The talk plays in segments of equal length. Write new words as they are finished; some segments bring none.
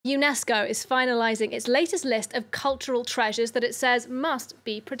UNESCO is finalising its latest list of cultural treasures that it says must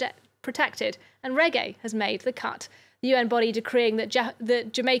be protected, and reggae has made the cut. The UN body decreeing that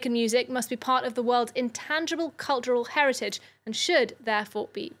Jamaican music must be part of the world's intangible cultural heritage and should therefore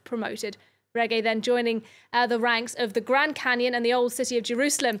be promoted. Reggae then joining the ranks of the Grand Canyon and the Old City of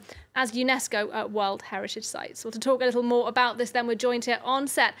Jerusalem as UNESCO World Heritage Sites. Well, to talk a little more about this, then we're joined here on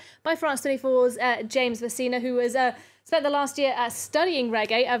set by France 24's James Vasina, who has spent the last year studying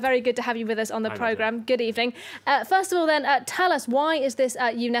reggae. Very good to have you with us on the programme. Good evening. First of all, then, tell us, why is this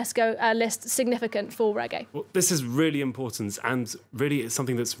UNESCO list significant for reggae? Well, this is really important, and really it's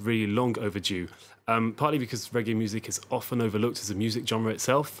something that's really long overdue. Partly because reggae music is often overlooked as a music genre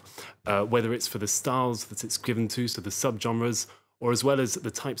itself, whether it's for the styles that it's given to, so the subgenres, or as well as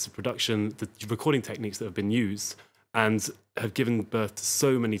the types of production, the recording techniques that have been used and have given birth to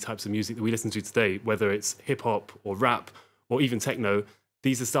so many types of music that we listen to today, whether it's hip-hop or rap or even techno.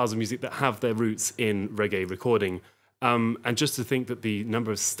 These are styles of music that have their roots in reggae recording. And just to think that the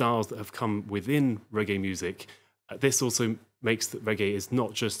number of styles that have come within reggae music, this also makes that reggae is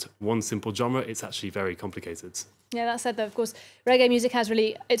not just one simple genre, it's actually very complicated. Yeah, that said, though, of course, reggae music has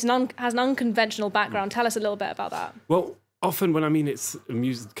has an unconventional background. Tell us a little bit about that. Well, often when I mean it's a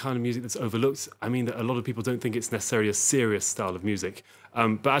kind of music that's overlooked, I mean that a lot of people don't think it's necessarily a serious style of music.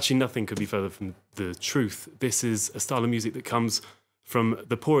 But actually nothing could be further from the truth. This is a style of music that comes from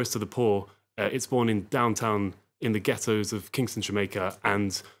the poorest of the poor. It's born in downtown, in the ghettos of Kingston, Jamaica,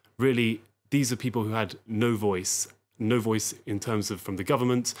 and really these are people who had no voice in terms of from the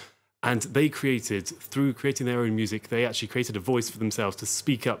government. And they created, through creating their own music, they actually created a voice for themselves to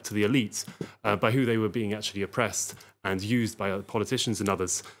speak up to the elite by who they were being actually oppressed and used by politicians and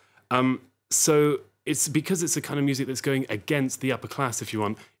others. So it's because it's a kind of music that's going against the upper class, if you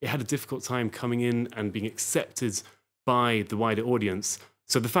want. It had a difficult time coming in and being accepted by the wider audience.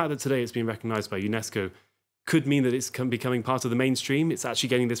 So the fact that today it's been recognised by UNESCO could mean that it's becoming part of the mainstream. It's actually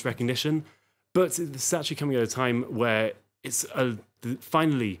getting this recognition. But it's actually coming at a time where it's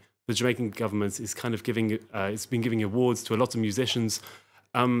finally the Jamaican government is kind of it's been giving awards to a lot of musicians.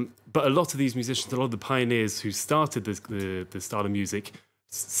 But a lot of these musicians, a lot of the pioneers who started the style of music,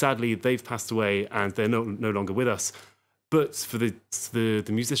 sadly, they've passed away and they're no longer with us. But for the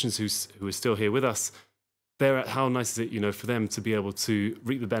musicians who are still here with us, how nice is it, for them to be able to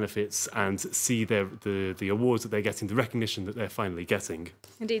reap the benefits and see the awards that they're getting, the recognition that they're finally getting.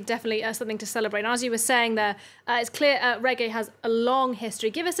 Indeed, definitely something to celebrate. And as you were saying there, it's clear reggae has a long history.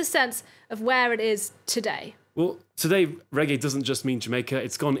 Give us a sense of where it is today. Well, today, reggae doesn't just mean Jamaica,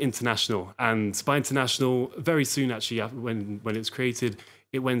 it's gone international. And by international, very soon actually, when it was created,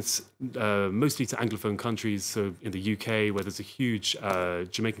 it went mostly to Anglophone countries, so in the UK, where there's a huge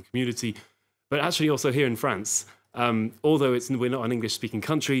Jamaican community, but actually also here in France. Although we're not an English-speaking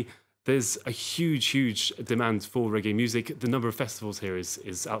country, there's a huge demand for reggae music. The number of festivals here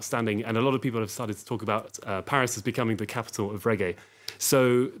is outstanding, and a lot of people have started to talk about Paris as becoming the capital of reggae.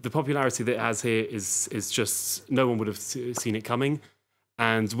 So the popularity that it has here is just, no one would have seen it coming.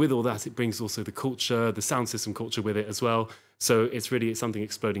 And with all that, it brings also the culture, the sound system culture with it as well. So it's something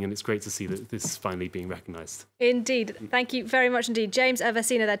exploding, and it's great to see that this is finally being recognised. Indeed. Thank you very much indeed. James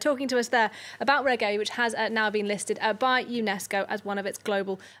Vasina there, talking to us there about reggae, which has now been listed by UNESCO as one of its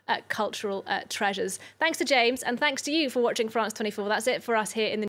global cultural treasures. Thanks to James, and thanks to you for watching France 24. That's it for us here in the